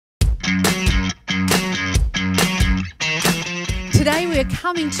are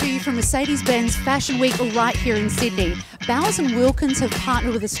coming to you from Mercedes-Benz Fashion Week right here in Sydney. Bowers and Wilkins have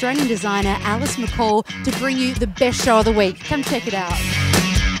partnered with Australian designer Alice McCall to bring you the best show of the week. Come check it out.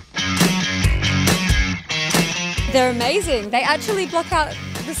 They're amazing. They actually block out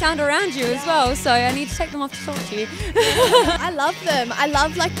the sound around you as well, so I need to take them off to talk to you. I love them. I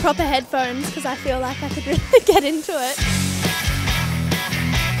love like proper headphones because I feel like I could really get into it.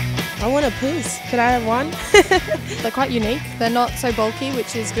 I want a piece. Could I have one? They're quite unique. They're not so bulky,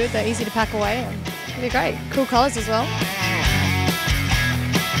 which is good. They're easy to pack away and they're great. Cool colours as well.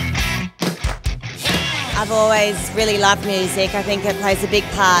 I've always really loved music. I think it plays a big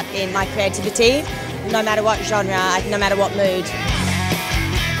part in my creativity, no matter what genre, no matter what mood.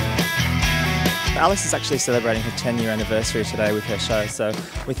 Alice is actually celebrating her 10-year anniversary today with her show, so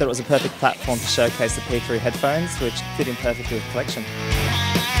we thought it was a perfect platform to showcase the P3 headphones, which fit in perfectly with the collection.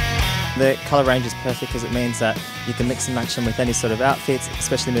 The colour range is perfect because it means that you can mix and match them with any sort of outfits,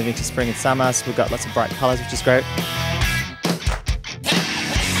 especially moving to spring and summer, so we've got lots of bright colours, which is great.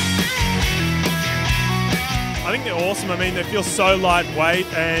 I think they're awesome. I mean, they feel so lightweight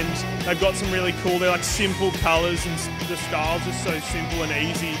and they've got some really cool, they're like simple colours and the style's just so simple and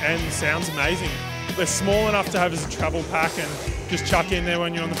easy and the sound's amazing. They're small enough to have as a travel pack and just chuck in there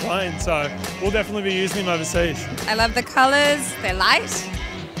when you're on the plane, so we'll definitely be using them overseas. I love the colours, they're light.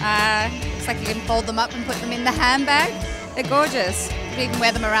 Looks like you can fold them up and put them in the handbag. They're gorgeous. You can even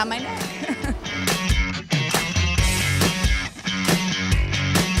wear them around my neck.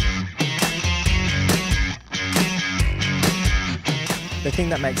 The thing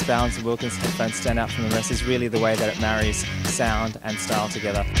that makes Bowers and Wilkins headphones stand out from the rest is really the way that it marries sound and style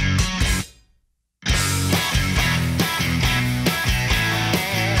together.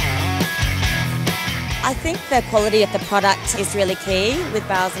 I think the quality of the product is really key with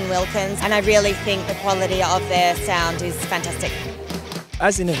Bowers and Wilkins, and I really think the quality of their sound is fantastic.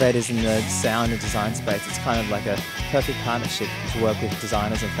 As innovators in the sound and design space, it's kind of like a perfect partnership to work with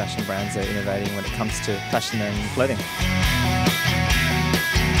designers and fashion brands that are innovating when it comes to fashion and clothing.